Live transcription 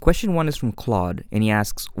Question 1 is from Claude, and he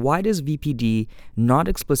asks, why does VPD not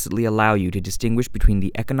explicitly allow you to distinguish between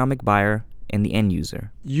the economic buyer and the end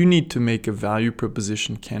user? You need to make a value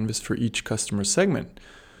proposition canvas for each customer segment.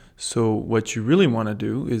 So what you really want to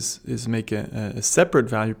do is make a separate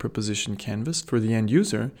value proposition canvas for the end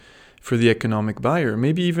user, for the economic buyer,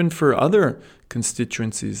 maybe even for other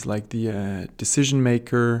constituencies like the decision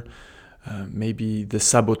maker, maybe the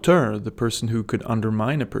saboteur, the person who could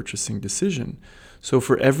undermine a purchasing decision. So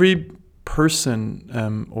for every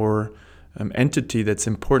person or entity that's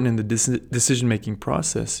important in the decision-making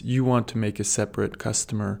process, you want to make a separate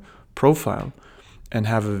customer profile and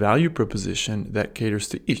have a value proposition that caters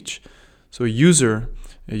to each. So a user,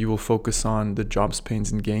 you will focus on the jobs,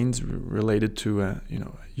 pains, and gains related to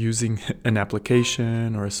using an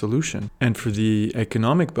application or a solution. And for the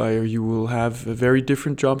economic buyer, you will have a very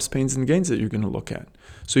different jobs, pains, and gains that you're going to look at.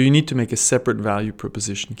 So you need to make a separate value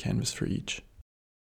proposition canvas for each.